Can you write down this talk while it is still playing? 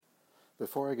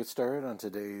Before I get started on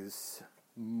today's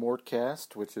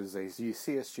Mortcast, which is a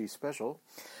CSG Special,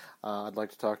 I'd like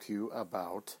to talk to you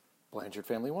about Blanchard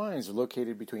Family Wines. They're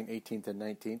located between 18th and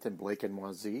 19th in Blake and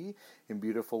Moisey in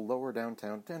beautiful lower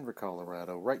downtown Denver,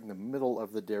 Colorado, right in the middle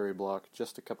of the dairy block,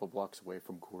 just a couple blocks away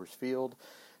from Coors Field.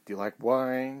 Do you like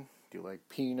wine? Do you like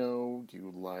Pinot? Do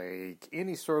you like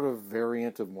any sort of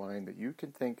variant of wine that you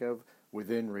can think of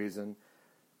within reason?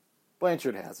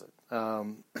 Blanchard has it.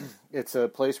 It's a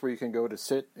place where you can go to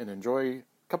sit and enjoy a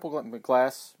couple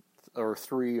glass or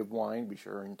three of wine. Be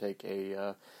sure and take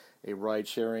a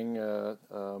ride-sharing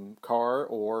car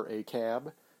or a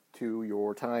cab to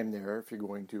your time there if you're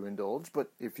going to indulge. But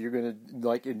if you're going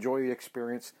to enjoy the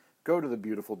experience, go to the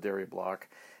beautiful dairy block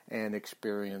and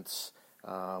experience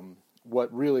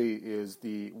what really is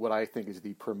what I think is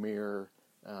the premier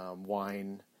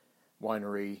winery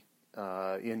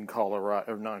in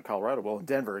Colorado, or not in Colorado, well, in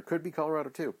Denver. It could be Colorado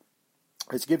too.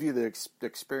 It's give you the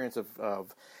experience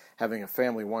of having a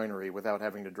family winery without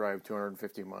having to drive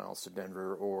 250 miles to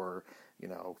Denver or,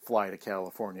 fly to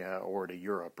California or to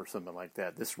Europe or something like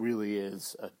that. This really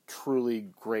is a truly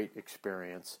great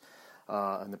experience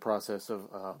in the process of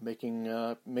making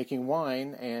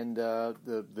wine, and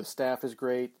the staff is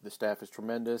great. The staff is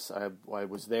tremendous. I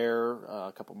was there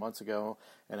a couple months ago,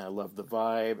 and I loved the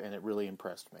vibe, and it really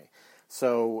impressed me.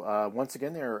 So once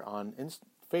again, they're on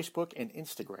Facebook and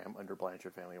Instagram under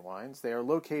Blanchard Family Wines. They are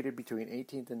located between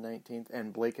 18th and 19th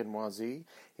and Blake and Moisey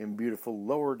in beautiful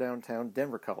lower downtown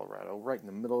Denver, Colorado, right in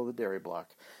the middle of the dairy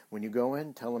block. When you go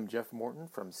in, tell them Jeff Morton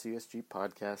from CSG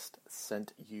Podcast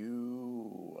sent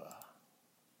you.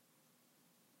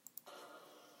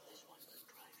 This one will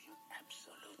drive you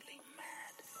absolutely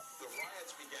mad. The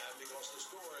riots began because the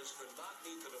stores could not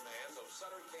meet the demands of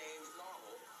Sutter Kane's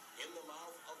novel, In the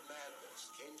Mouth of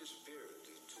Madness. Kane disappeared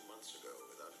 2 months ago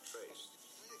without a trace.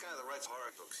 The guy that writes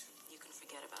horror books. You can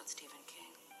forget about Stephen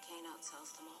King. Kane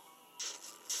outsells them all.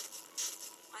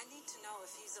 I need to know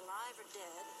if he's alive or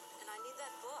dead, and I need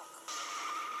that book.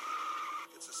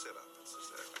 It's a setup.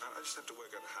 I just have to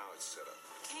work out how it's set up.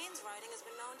 Kane's writing has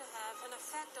been known to have an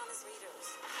effect on his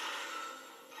readers.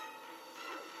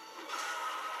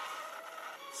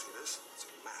 See this? It's a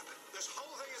map. This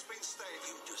whole thing has been staged.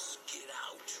 You just get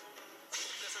out.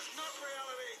 This is not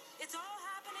reality. It's all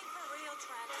happening for real,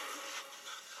 Trent.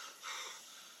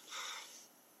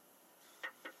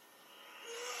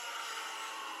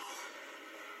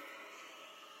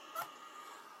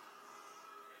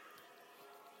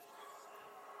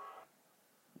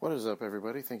 What is up,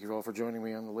 everybody? Thank you all for joining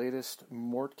me on the latest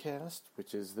Mortcast,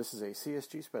 this is a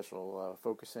CSG special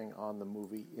focusing on the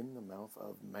movie In the Mouth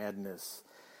of Madness.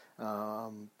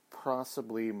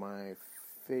 Possibly my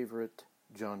favorite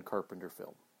John Carpenter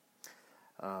film.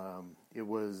 It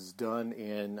was done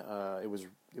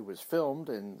it was filmed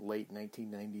in late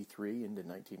 1993 into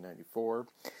 1994.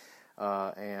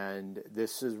 And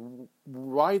this is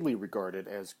widely regarded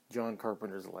as John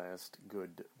Carpenter's last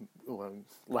good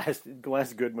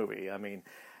movie. I mean,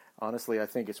 honestly, I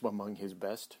think it's among his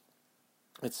best.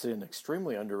 It's an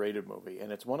extremely underrated movie,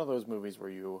 and it's one of those movies where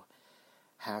you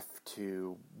have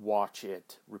to watch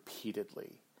it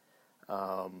repeatedly.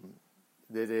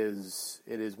 It is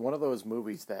one of those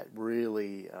movies that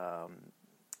really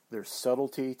there's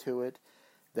subtlety to it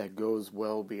that goes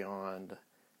well beyond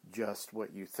just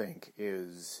what you think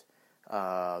is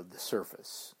the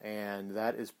surface. And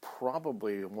that is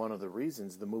probably one of the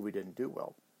reasons the movie didn't do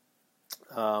well.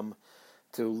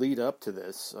 To lead up to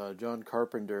this, John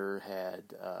Carpenter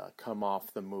had come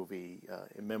off the movie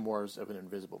Memoirs of an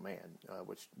Invisible Man,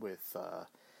 with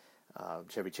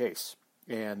Chevy Chase.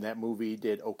 And that movie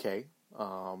did okay.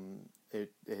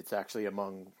 It's actually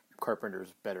among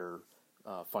Carpenter's better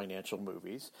financial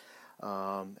movies.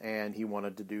 And he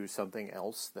wanted to do something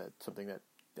else, that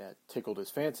tickled his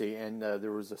fancy, and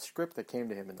there was a script that came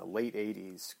to him in the late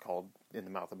 80s called In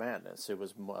the Mouth of Madness. It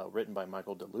was written by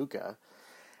Michael DeLuca,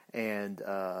 and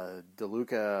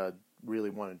DeLuca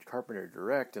really wanted Carpenter to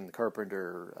direct, and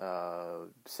Carpenter,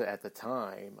 at the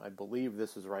time, I believe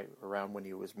this was right around when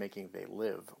he was making They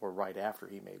Live, or right after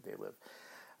he made They Live,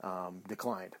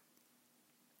 declined.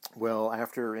 Well,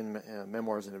 after in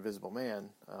Memoirs of an Invisible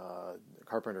Man,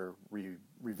 Carpenter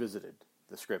revisited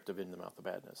the script of In the Mouth of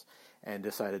Madness and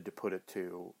decided to put it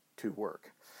to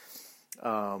work.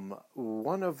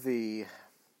 One of the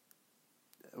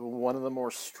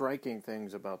more striking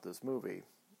things about this movie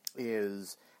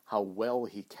is how well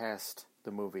he cast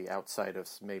the movie outside of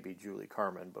maybe Julie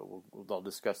Carmen, but I'll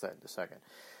discuss that in a second.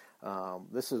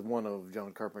 This is one of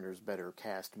John Carpenter's better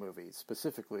cast movies,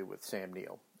 specifically with Sam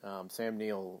Neill. Sam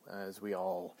Neill, as we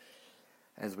all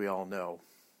know,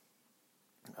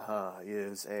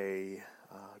 is a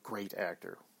great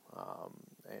actor.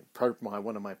 And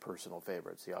one of my personal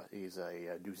favorites. He's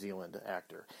a New Zealand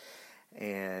actor.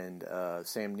 And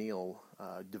Sam Neill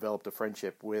developed a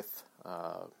friendship with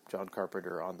John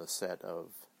Carpenter on the set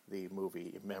of the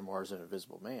movie Memoirs of an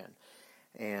Invisible Man.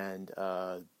 And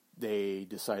they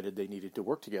decided they needed to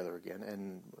work together again.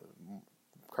 And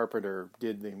Carpenter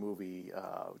did the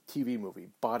TV movie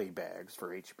Body Bags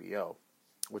for HBO,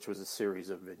 which was a series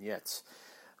of vignettes,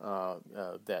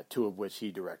 that two of which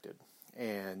he directed.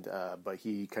 And but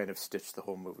he kind of stitched the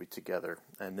whole movie together.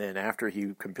 And then after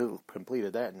he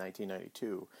completed that in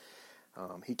 1992,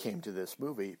 he came to this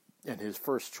movie, and his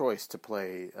first choice to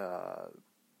play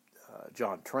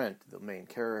John Trent, the main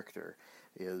character,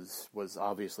 was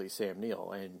obviously Sam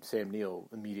Neill, and Sam Neill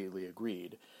immediately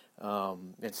agreed.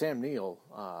 And Sam Neill,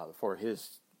 for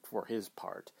his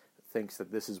part, thinks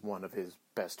that this is one of his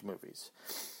best movies.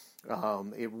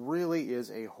 It really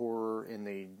is a horror in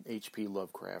the H.P.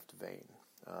 Lovecraft vein.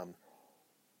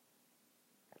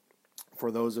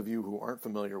 For those of you who aren't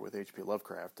familiar with H.P.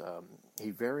 Lovecraft,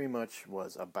 he very much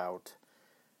was about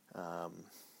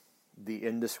the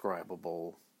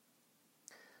indescribable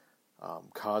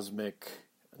cosmic,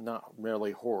 not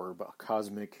merely horror, but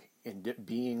cosmic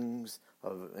beings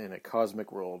in a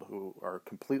cosmic world who are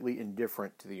completely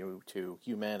indifferent to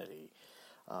humanity,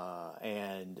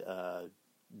 and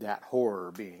that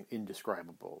horror being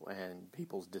indescribable and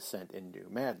people's descent into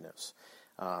madness.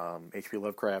 H.P.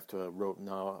 Lovecraft wrote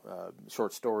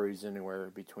short stories anywhere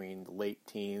between the late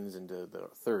teens into the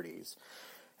 30s,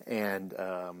 and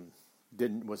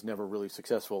was never really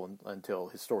successful until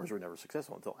his stories were never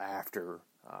successful until after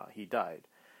he died.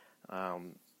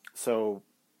 So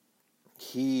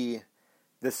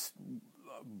this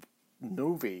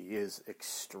movie is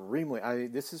extremely.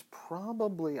 This is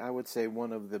probably, I would say,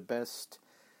 one of the best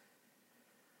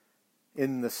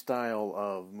in the style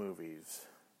of movies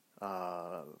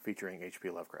featuring H.P.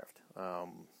 Lovecraft.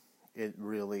 It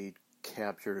really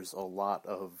captures a lot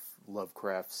of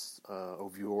Lovecraft's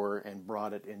oeuvre and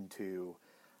brought it into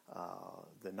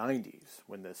the 90s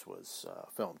when this was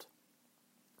filmed.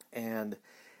 And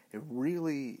it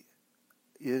really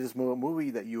is a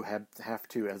movie that you have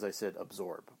to, as I said,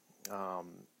 absorb.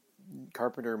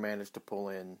 Carpenter managed to pull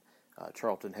in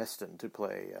Charlton Heston to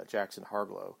play Jackson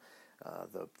Harlow,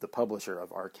 the publisher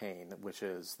of Arcane, which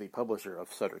is the publisher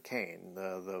of Sutter Kane,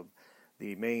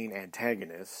 the main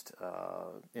antagonist,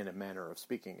 in a manner of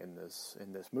speaking, in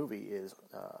this movie is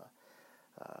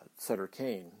Sutter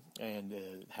Kane. And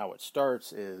how it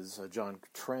starts is John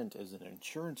Trent is an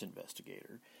insurance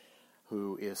investigator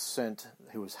who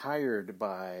is hired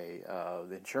by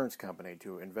the insurance company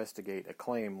to investigate a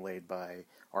claim laid by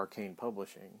Arcane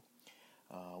Publishing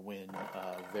when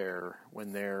their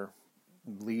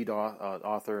lead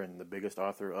author and the biggest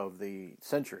author of the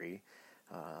century,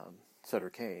 Sutter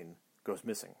Kane, goes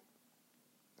missing.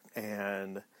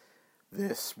 And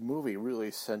this movie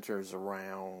really centers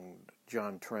around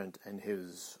John Trent and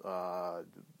his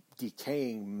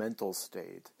decaying mental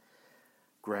state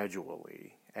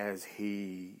gradually as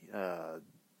he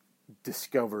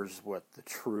discovers what the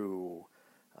true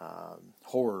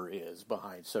horror is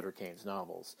behind Sutter Kane's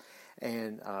novels.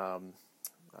 And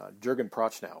Jürgen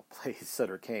Prochnow plays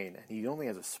Sutter Kane, and he only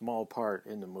has a small part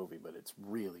in the movie, but it's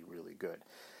really, really good.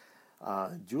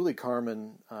 Julie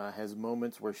Carmen has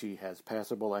moments where she has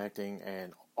passable acting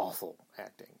and awful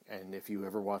acting, and if you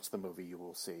ever watch the movie, you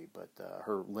will see. But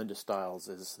her Linda Stiles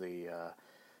is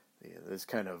is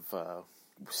kind of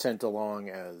sent along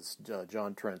as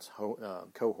John Trent's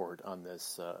cohort on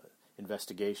this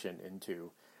investigation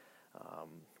into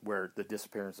where the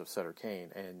disappearance of Sutter Kane,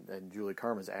 and Julie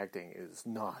Carmen's acting is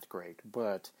not great,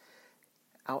 but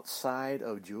outside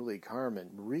of Julie Carmen,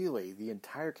 really the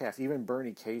entire cast, even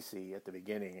Bernie Casey at the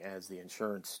beginning as the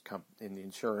insurance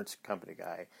company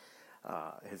guy,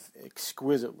 is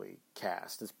exquisitely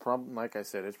cast. It's like I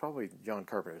said, it's probably John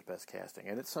Carpenter's best casting,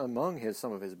 and it's among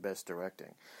some of his best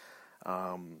directing.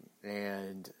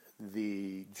 And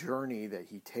the journey that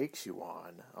he takes you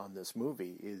on this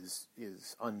movie is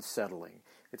unsettling.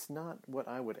 It's not what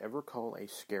I would ever call a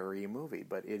scary movie,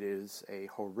 but it is a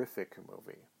horrific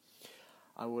movie.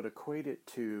 I would equate it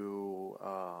to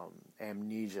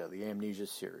Amnesia, the Amnesia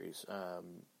series.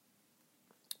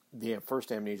 The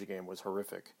first Amnesia game was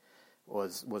horrific,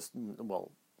 was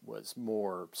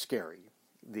more scary.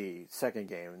 The second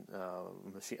game,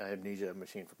 Amnesia: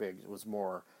 Machine for Pigs, was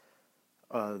more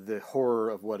the horror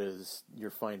of you're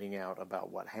finding out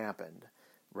about what happened,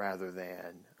 rather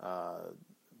than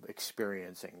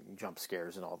experiencing jump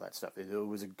scares and all that stuff. It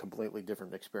was a completely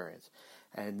different experience.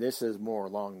 And this is more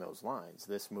along those lines.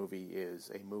 This movie is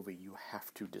a movie you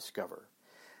have to discover.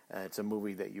 It's a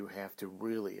movie that you have to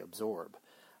really absorb.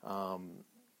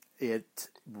 It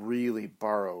really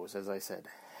borrows, as I said,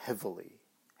 heavily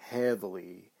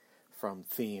from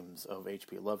themes of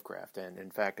H.P. Lovecraft. And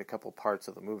in fact, a couple parts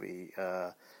of the movie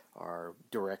are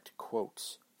direct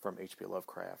quotes from H.P.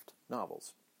 Lovecraft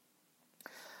novels.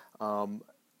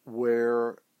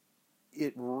 Where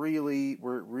it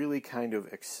really kind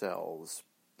of excels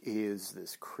is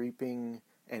this creeping,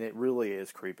 and it really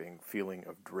is creeping, feeling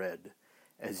of dread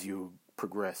as you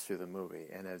progress through the movie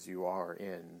and as you are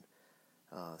in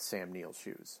Sam Neill's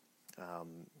shoes.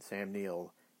 Sam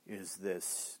Neill is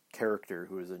this character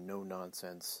who is a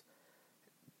no-nonsense,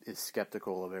 is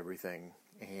skeptical of everything,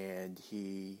 and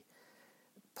he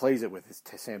plays it with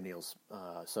Sam Neill's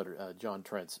John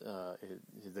Trent's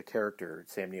the character.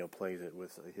 Sam Neill plays it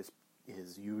with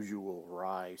his usual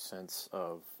wry sense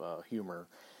of humor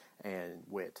and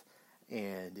wit,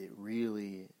 and it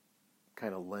really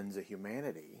kind of lends a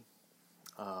humanity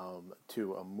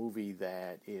to a movie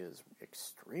that is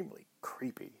extremely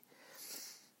creepy,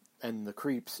 and the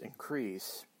creeps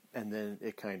increase, and then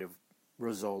it kind of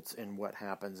results in what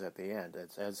happens at the end.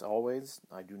 As always,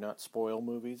 I do not spoil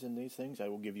movies in these things. I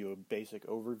will give you a basic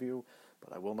overview,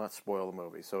 but I will not spoil the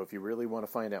movie. So if you really want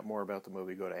to find out more about the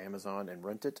movie, go to Amazon and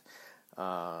rent it.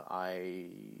 I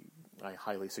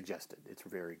highly suggest it. It's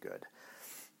very good.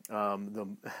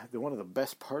 One of the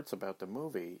best parts about the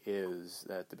movie is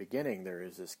that at the beginning there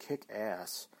is this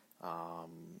kick-ass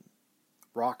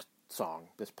rock song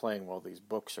that's playing while these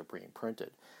books are being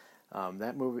printed.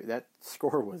 That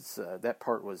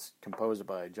part was composed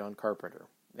by John Carpenter,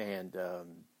 and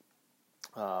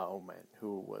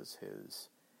who was his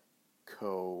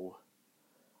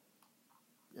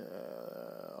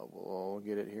we'll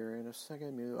get it here in a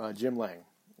second. Jim Lang,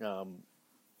 John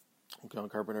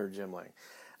Carpenter, Jim Lang,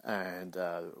 and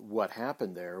what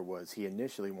happened there was he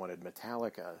initially wanted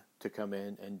Metallica to come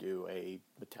in and do a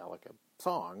Metallica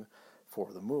song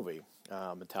for the movie.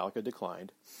 Metallica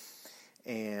declined.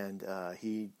 And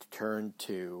he turned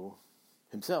to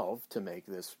himself to make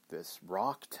this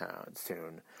rock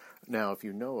tune. Now, if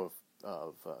you know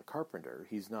of Carpenter,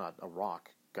 he's not a rock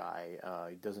guy.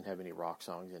 He doesn't have any rock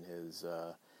songs in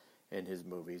his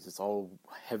movies. It's all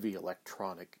heavy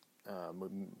electronic,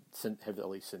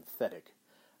 heavily synthetic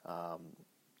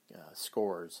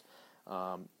scores.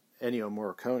 Ennio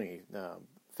Morricone,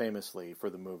 famously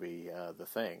for the movie The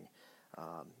Thing,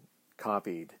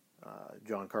 copied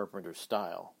John Carpenter's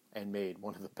style and made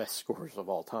one of the best scores of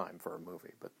all time for a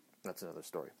movie, but that's another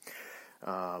story.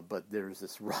 But there's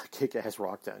this kick-ass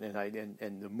rock down,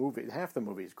 and the movie, half the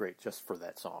movie is great just for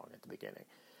that song at the beginning.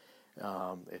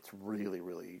 It's really,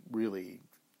 really, really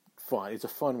fun. It's a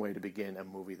fun way to begin a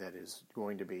movie that is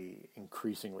going to be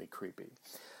increasingly creepy.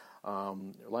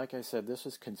 Like I said, this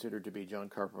is considered to be John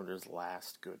Carpenter's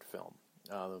last good film.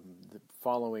 The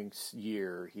following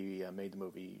year, he made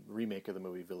the remake of the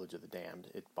movie Village of the Damned.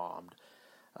 It bombed.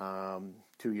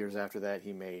 2 years after that,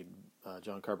 he made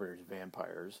John Carpenter's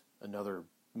Vampires, another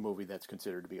movie that's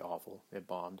considered to be awful. It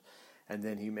bombed. And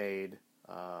then he made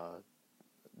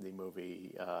the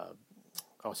movie,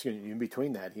 in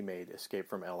between that, he made Escape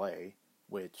from L.A.,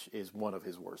 which is one of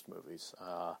his worst movies.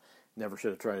 Never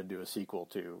should have tried to do a sequel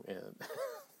to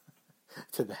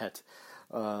that.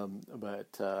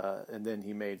 And then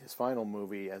he made his final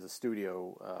movie as a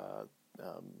studio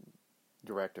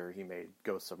director. He made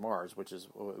Ghosts of Mars, which is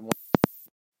one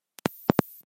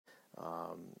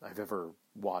I've ever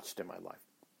watched in my life.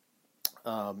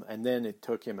 And then it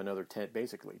took him another 10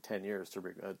 years to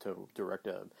direct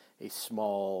a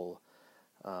small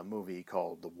movie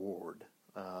called The Ward,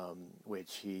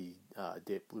 which he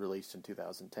released in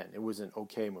 2010. It was an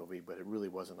okay movie, but it really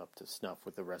wasn't up to snuff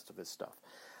with the rest of his stuff.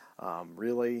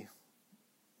 Really,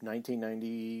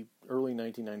 1990, early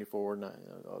 1994,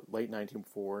 late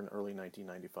 1994 and early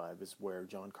 1995 is where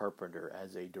John Carpenter,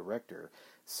 as a director,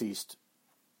 ceased.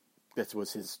 That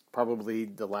was his probably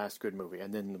the last good movie,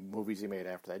 and then the movies he made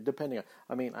after that. Depending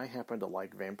on, I happen to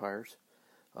like Vampires.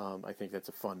 I think that's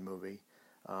a fun movie.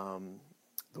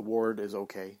 The Ward is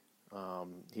okay.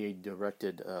 He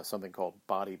directed something called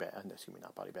Body Bags. Excuse me,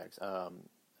 not Body Bags.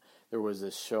 There was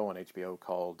this show on HBO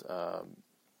called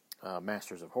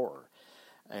Masters of Horror,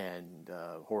 and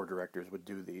horror directors would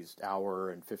do these hour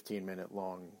and 15-minute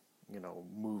long,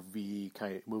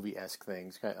 movie-esque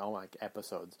things, kind of like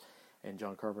episodes. And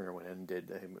John Carpenter went in and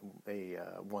did a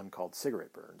one called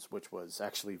Cigarette Burns, which was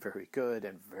actually very good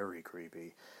and very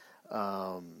creepy.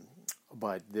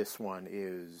 But this one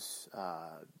is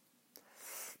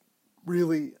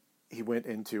really, he went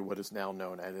into what is now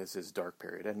known as his dark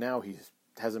period, and now he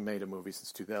hasn't made a movie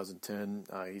since 2010.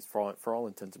 He's, for all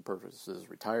intents and purposes,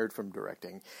 retired from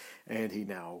directing, and he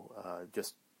now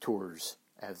just tours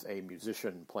as a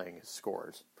musician playing his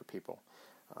scores for people.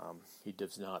 He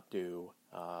does not do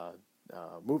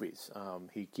movies.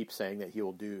 He keeps saying that he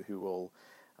will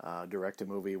direct a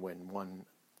movie when one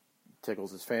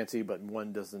tickles his fancy, but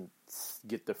one doesn't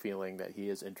get the feeling that he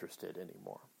is interested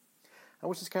anymore.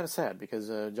 Which is kind of sad, because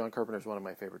John Carpenter is one of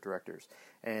my favorite directors,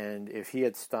 and if he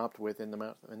had stopped with In the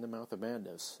Mouth of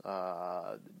Madness,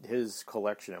 his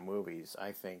collection of movies,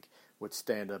 I think, would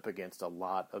stand up against a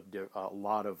lot of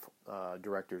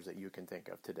directors that you can think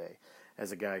of today.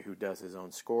 As a guy who does his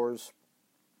own scores,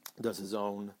 does his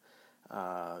own,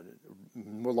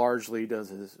 largely does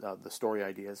his the story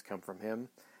ideas come from him,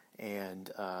 and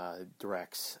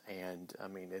directs, and I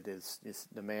mean,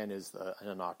 the man is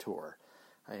an auteur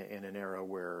in an era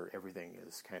where everything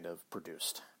is kind of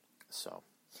produced. So,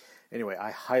 anyway,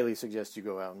 I highly suggest you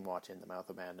go out and watch In the Mouth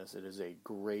of Madness. It is a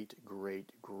great,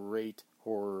 great, great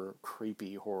horror,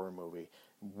 creepy horror movie.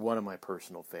 One of my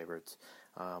personal favorites.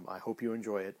 I hope you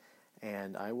enjoy it,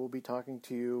 and I will be talking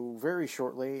to you very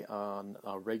shortly on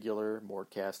a regular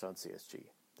Mordcast on CSG.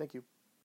 Thank you.